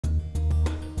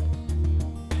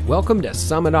Welcome to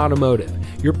Summit Automotive,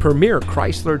 your premier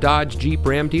Chrysler Dodge Jeep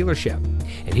Ram dealership.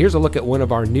 And here's a look at one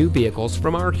of our new vehicles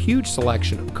from our huge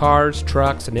selection of cars,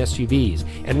 trucks, and SUVs,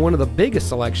 and one of the biggest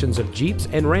selections of Jeeps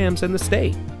and Rams in the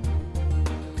state.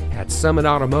 At Summit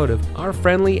Automotive, our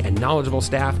friendly and knowledgeable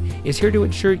staff is here to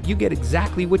ensure you get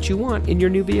exactly what you want in your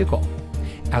new vehicle.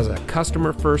 As a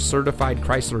customer-first certified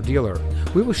Chrysler dealer,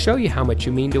 we will show you how much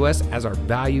you mean to us as our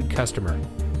valued customer.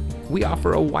 We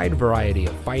offer a wide variety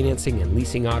of financing and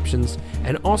leasing options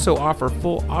and also offer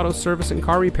full auto service and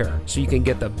car repair so you can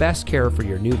get the best care for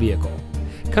your new vehicle.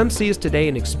 Come see us today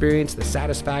and experience the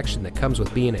satisfaction that comes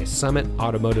with being a Summit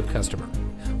Automotive customer.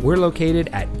 We're located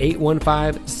at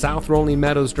 815 South Rolling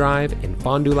Meadows Drive in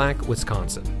Fond du Lac,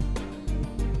 Wisconsin.